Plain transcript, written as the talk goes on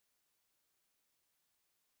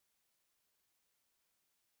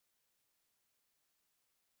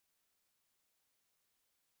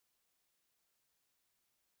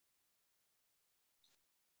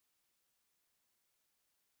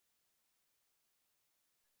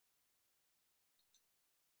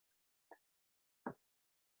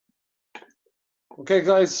Okay,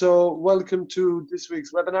 guys, so welcome to this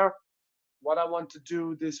week's webinar. What I want to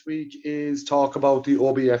do this week is talk about the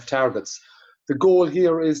OBF targets. The goal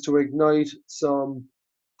here is to ignite some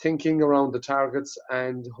thinking around the targets,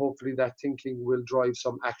 and hopefully that thinking will drive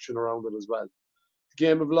some action around it as well. The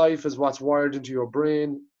game of life is what's wired into your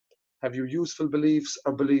brain. Have you useful beliefs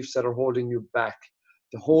or beliefs that are holding you back?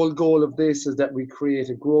 The whole goal of this is that we create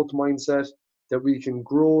a growth mindset, that we can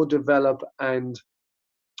grow, develop, and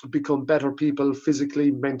become better people physically,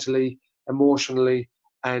 mentally, emotionally,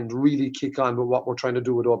 and really kick on with what we're trying to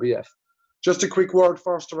do with OBF. Just a quick word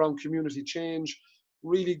first around community change.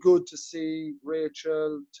 Really good to see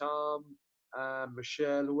Rachel, Tom,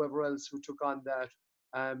 Michelle, whoever else who took on that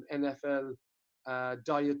NFL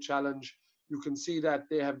diet challenge. You can see that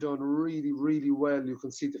they have done really, really well. You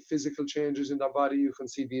can see the physical changes in their body. You can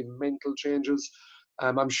see the mental changes.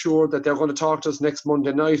 I'm sure that they're going to talk to us next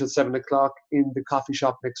Monday night at 7 o'clock in the coffee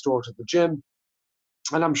shop next door to the gym.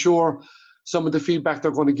 And I'm sure some of the feedback they're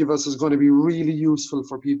going to give us is going to be really useful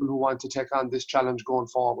for people who want to take on this challenge going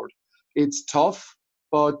forward. It's tough,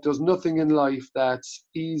 but there's nothing in life that's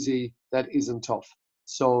easy that isn't tough.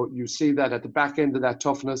 So you see that at the back end of that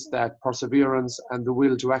toughness, that perseverance and the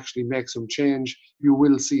will to actually make some change, you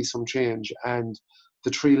will see some change. And the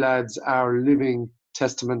three lads are living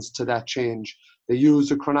testaments to that change. They use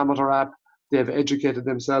the chronometer app, they've educated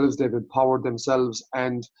themselves, they've empowered themselves,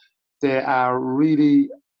 and they are really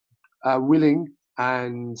willing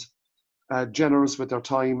and generous with their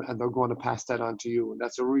time, and they're going to pass that on to you. And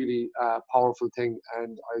that's a really powerful thing,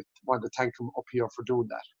 and I want to thank them up here for doing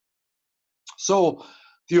that. So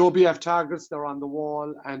the OBF targets, they're on the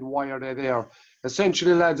wall, and why are they there?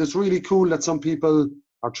 Essentially, lads, it's really cool that some people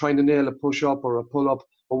are trying to nail a push-up or a pull-up,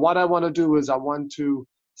 but what I want to do is I want to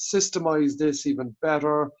systemize this even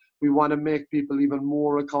better. We want to make people even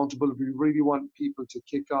more accountable. We really want people to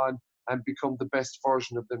kick on and become the best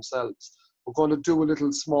version of themselves. We're going to do a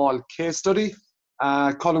little small case study.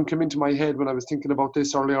 Colin came into my head when I was thinking about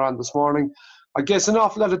this earlier on this morning. I guess an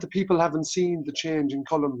awful lot of the people haven't seen the change in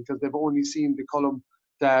Colin because they've only seen the Colin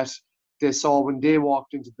that they saw when they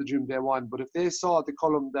walked into the gym day one. But if they saw the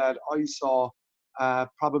Colin that I saw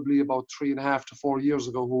probably about 3.5 to 4 years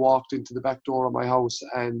ago, who walked into the back door of my house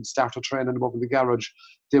and started training above in the garage,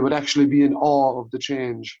 they would actually be in awe of the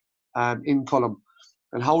change in Colin.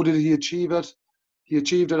 And how did he achieve it? He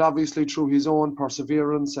achieved it obviously through his own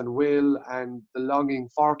perseverance and will and the longing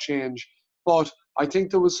for change. But I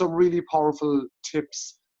think there was some really powerful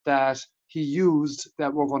tips that he used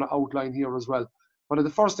that we're going to outline here as well. One of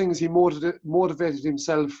the first things, he motivated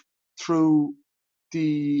himself through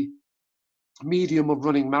the medium of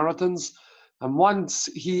running marathons. And once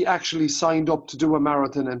he actually signed up to do a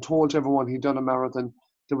marathon and told everyone he'd done a marathon,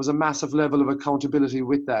 there was a massive level of accountability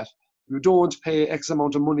with that. You don't pay X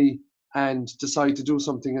amount of money and decide to do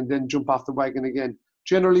something and then jump off the wagon again.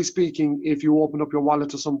 Generally speaking, if you open up your wallet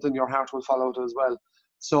to something, your heart will follow it as well.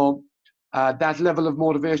 So that level of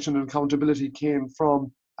motivation and accountability came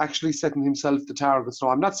from actually setting himself the target. So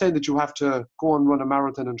I'm not saying that you have to go and run a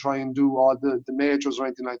marathon and try and do all the majors or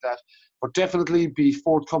anything like that, but definitely be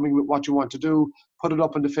forthcoming with what you want to do. Put it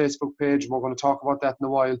up on the Facebook page. We're going to talk about that in a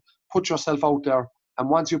while. Put yourself out there. And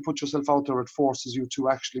once you put yourself out there, it forces you to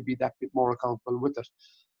actually be that bit more accountable with it.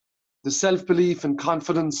 The self-belief and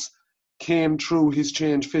confidence came through his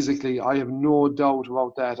change physically. I have no doubt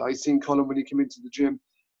about that. I seen Colin when he came into the gym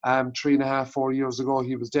 3.5, 4 years ago.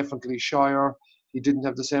 He was definitely shyer. He didn't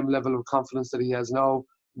have the same level of confidence that he has now.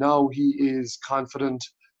 Now he is confident.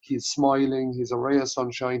 He's smiling. He's a ray of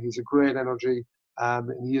sunshine. He's a great energy. And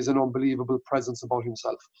he has an unbelievable presence about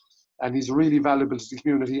himself. And he's really valuable to the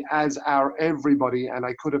community, as are everybody. And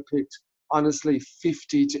I could have picked, honestly,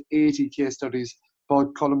 50 to 80 case studies,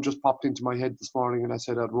 but Colin just popped into my head this morning and I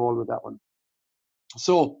said I'd roll with that one.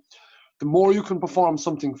 So the more you can perform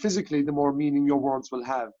something physically, the more meaning your words will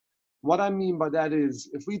have. What I mean by that is,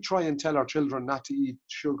 if we try and tell our children not to eat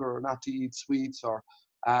sugar or not to eat sweets or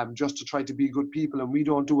just to try to be good people, and we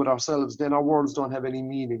don't do it ourselves, then our words don't have any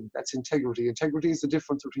meaning. That's integrity. Integrity is the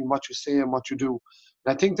difference between what you say and what you do.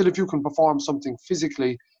 And I think that if you can perform something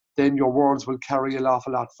physically, then your words will carry an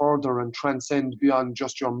awful lot further and transcend beyond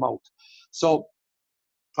just your mouth. So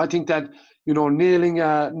I think that, you know,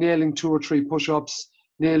 nailing 2 or 3 push-ups,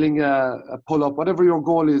 nailing a pull-up, whatever your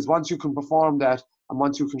goal is, once you can perform that and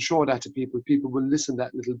once you can show that to people, people will listen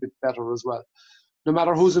that little bit better as well. No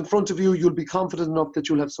matter who's in front of you, you'll be confident enough that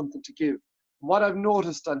you'll have something to give. What I've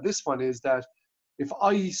noticed on this one is that if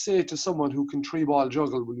I say to someone who can 3-ball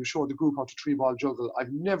juggle, will you show the group how to 3-ball juggle?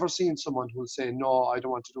 I've never seen someone who'll say, no, I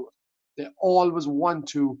don't want to do it. They always want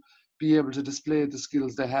to be able to display the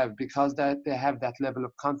skills they have because they have that level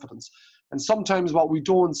of confidence. And sometimes what we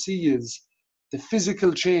don't see is the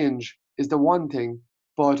physical change is the one thing,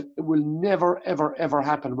 but it will never, ever, ever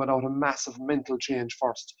happen without a massive mental change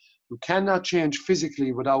first. You cannot change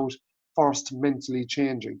physically without first mentally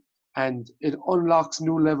changing. And it unlocks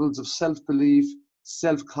new levels of self-belief,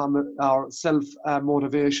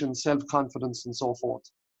 self-motivation, self-confidence, and so forth.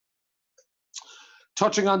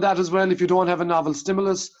 Touching on that as well, if you don't have a novel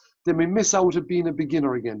stimulus, then we miss out at being a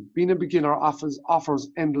beginner again. Being a beginner offers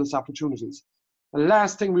endless opportunities. The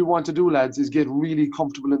last thing we want to do, lads, is get really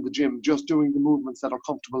comfortable in the gym, just doing the movements that are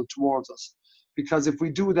comfortable towards us. Because if we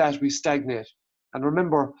do that, we stagnate. And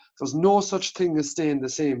remember, there's no such thing as staying the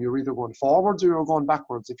same. You're either going forwards or you're going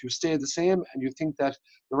backwards. If you stay the same and you think that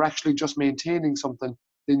you're actually just maintaining something,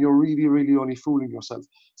 then you're really, really only fooling yourself.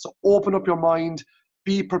 So open up your mind,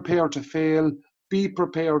 be prepared to fail, be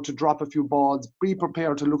prepared to drop a few balls, be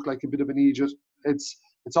prepared to look like a bit of an idiot. It's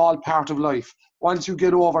all part of life. Once you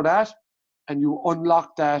get over that and you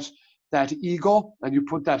unlock that ego and you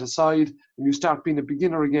put that aside and you start being a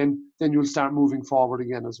beginner again, then you'll start moving forward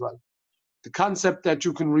again as well. The concept that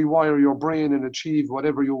you can rewire your brain and achieve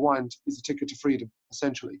whatever you want is a ticket to freedom,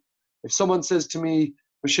 essentially. If someone says to me,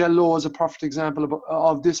 Michelle Lowe is a perfect example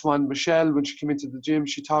of this one. Michelle, when she came into the gym,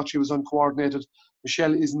 she thought she was uncoordinated.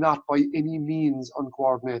 Michelle is not by any means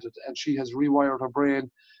uncoordinated, and she has rewired her brain. And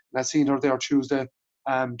I seen her there Tuesday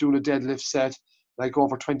doing a deadlift set, like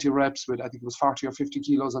over 20 reps with, I think it was 40 or 50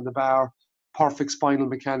 kilos on the bar, perfect spinal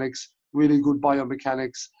mechanics, really good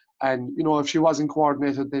biomechanics. And, you know, if she wasn't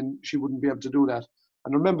coordinated, then she wouldn't be able to do that.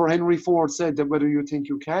 And remember, Henry Ford said that whether you think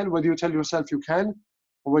you can, whether you tell yourself you can,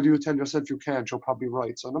 or whether you tell yourself you can't, you're probably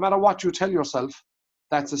right. So no matter what you tell yourself,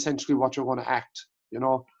 that's essentially what you're going to act, you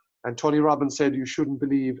know. And Tony Robbins said you shouldn't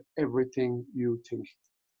believe everything you think.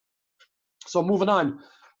 So moving on,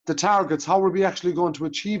 the targets, how are we actually going to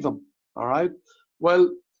achieve them? All right.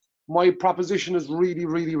 Well, my proposition is really,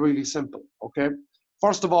 really, really simple, okay?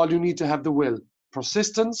 First of all, you need to have the will.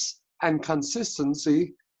 Persistence and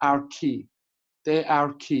consistency are key. They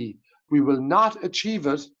are key. We will not achieve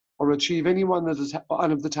it or achieve any one of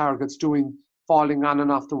the targets falling on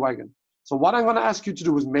and off the wagon. So what I'm going to ask you to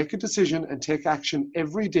do is make a decision and take action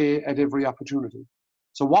every day at every opportunity.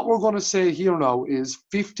 So what we're going to say here now is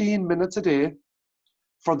 15 minutes a day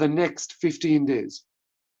for the next 15 days.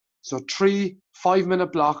 So 3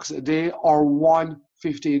 5-minute blocks a day or 1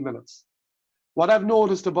 15 minutes. What I've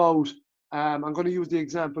noticed about, I'm going to use the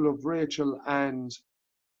example of Rachel and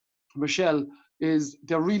Michelle, is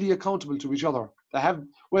they're really accountable to each other. They have,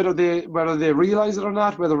 whether they realize it or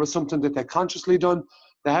not, whether it's something that they're consciously done,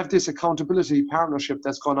 they have this accountability partnership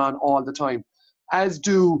that's going on all the time. As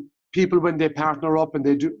do people when they partner up and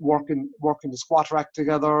they do work in the squat rack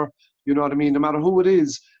together. You know what I mean? No matter who it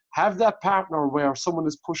is, have that partner where someone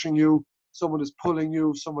is pushing you, someone is pulling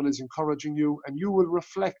you, someone is encouraging you, and you will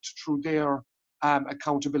reflect through their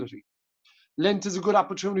accountability. Lent is a good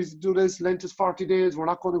opportunity to do this. Lent is 40 days. We're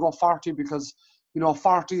not going to go 40 because, you know,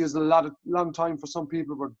 40 is a long time for some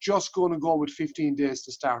people. We're just going to go with 15 days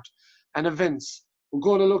to start. And events. We're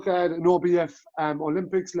going to look at an OBF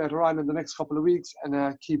Olympics later on in the next couple of weeks,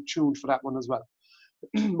 and keep tuned for that one as well.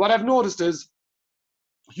 What I've noticed is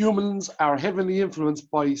humans are heavily influenced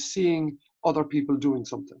by seeing other people doing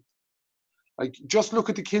something. Like, just look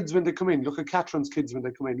at the kids when they come in. Look at Catherine's kids when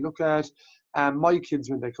they come in. Look at my kids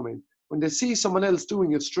when they come in. When they see someone else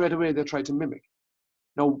doing it, straight away they try to mimic.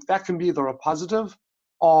 Now, that can be either a positive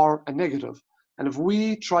or a negative. And if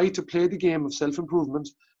we try to play the game of self-improvement,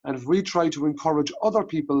 and if we try to encourage other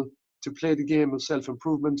people to play the game of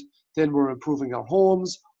self-improvement, then we're improving our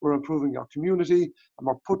homes, we're improving our community, and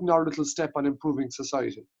we're putting our little step on improving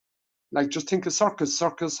society. Like, just think of circus.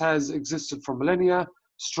 Circus has existed for millennia.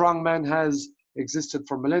 Strongman has existed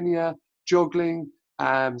for millennia. Juggling,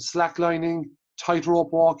 slacklining,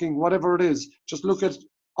 tightrope walking, whatever it is. Just look at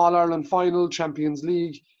All-Ireland Final, Champions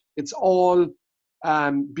League. It's all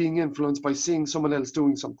being influenced by seeing someone else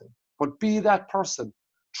doing something. But be that person.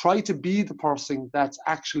 Try to be the person that's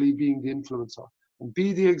actually being the influencer. And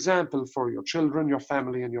be the example for your children, your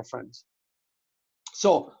family, and your friends.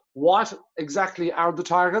 So, what exactly are the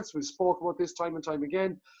targets? We've spoken about this time and time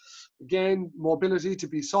again. Again, mobility, to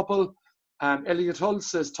be supple. Elliot Hull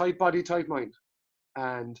says, tight body, tight mind.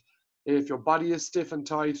 And if your body is stiff and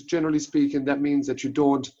tight, generally speaking, that means that you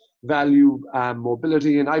don't value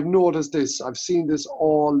mobility. And I've noticed this. I've seen this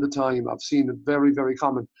all the time. I've seen it very, very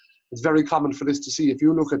common. It's very common for this to see. If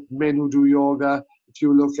you look at men who do yoga, if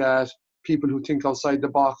you look at people who think outside the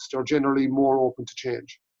box, they're generally more open to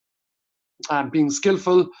change. Being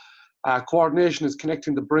skillful, coordination is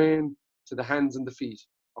connecting the brain to the hands and the feet.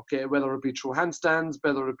 Okay, whether it be through handstands,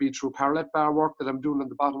 whether it be through parallel bar work that I'm doing on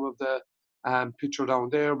the bottom of the picture down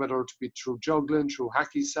there, whether it be through juggling, through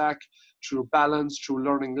hacky sack, through balance, through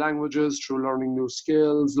learning languages, through learning new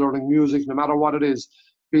skills, learning music, no matter what it is.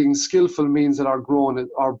 Being skillful means that our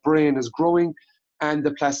brain is growing, and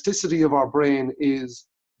the plasticity of our brain is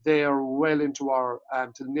there well into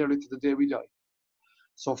nearly to the day we die.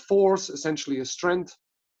 So force essentially is strength,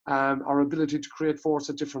 our ability to create force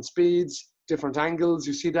at different speeds, different angles.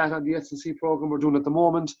 You see that on the S&C program we're doing at the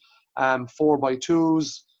moment,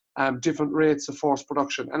 4x2s, different rates of force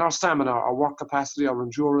production, and our stamina, our work capacity, our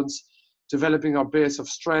endurance, developing our base of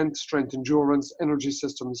strength, endurance, energy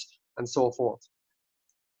systems, and so forth.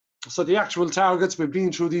 So the actual targets, we've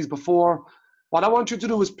been through these before. What I want you to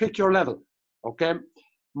do is pick your level, okay?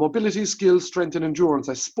 Mobility, skill, strength, and endurance.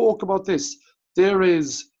 I spoke about this. There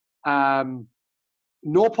is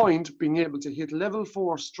no point being able to hit level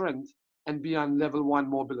 4 strength and be on level 1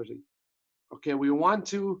 mobility. Okay, we want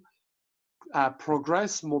to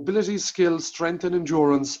progress mobility, skill, strength, and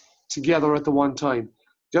endurance together at the one time.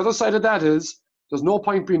 The other side of that is there's no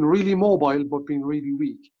point being really mobile but being really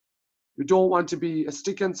weak. You don't want to be a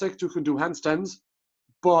stick insect who can do handstands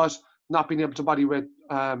but not being able to body weight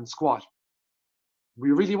squat.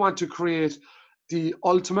 We really want to create the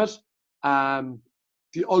ultimate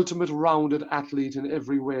rounded athlete in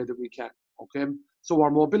every way that we can. Okay, so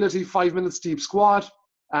our mobility, 5 minutes deep squat.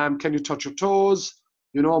 Can you touch your toes?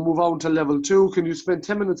 You know, move on to level 2. Can you spend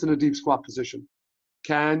 10 minutes in a deep squat position?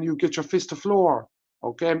 Can you get your fist to floor?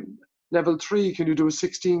 Okay, level 3. Can you do a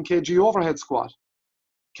 16 kg overhead squat?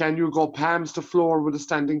 Can you go palms to floor with a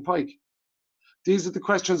standing pike? These are the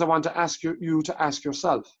questions I want to ask you to ask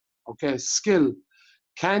yourself. Okay, skill.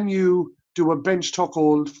 Can you do a bench tuck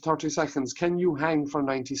hold for 30 seconds? Can you hang for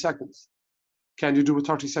 90 seconds? Can you do a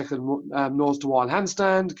 30-second nose to wall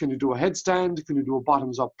handstand? Can you do a headstand? Can you do a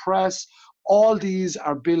bottoms up press? All these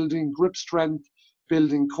are building grip strength,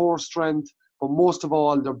 building core strength, but most of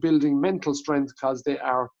all, they're building mental strength because they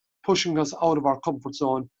are pushing us out of our comfort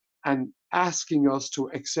zone and asking us to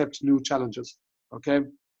accept new challenges. Okay,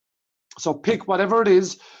 so pick whatever it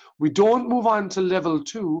is. We don't move on to level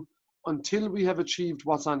 2 until we have achieved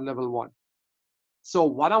what's on level 1. So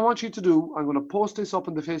what I want you to do, I'm going to post this up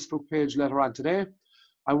on the Facebook page later on today.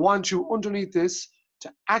 I want you underneath this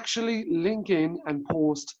to actually link in and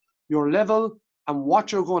post your level and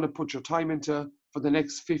what you're going to put your time into for the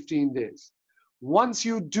next 15 days. Once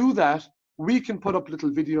you do that, we can put up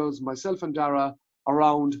little videos, myself and Dara,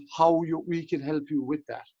 around how we can help you with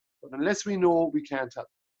that. But unless we know, we can't help.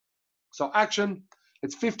 So action,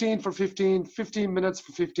 it's 15 for 15, 15 minutes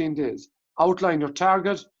for 15 days. Outline your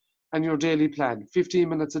target and your daily plan, 15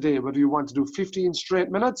 minutes a day, whether you want to do 15 straight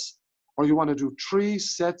minutes or you want to do 3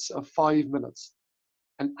 sets of 5 minutes.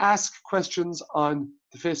 And ask questions on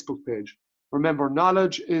the Facebook page. Remember,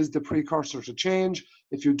 knowledge is the precursor to change.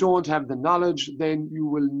 If you don't have the knowledge, then you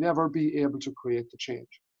will never be able to create the change,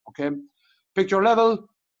 okay? Pick your level,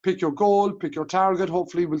 pick your goal, pick your target.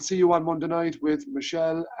 Hopefully we'll see you on Monday night with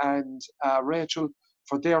Michelle and Rachel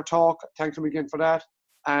for their talk. Thank them again for that.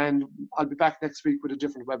 And I'll be back next week with a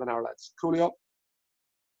different webinar, lads. Coolio.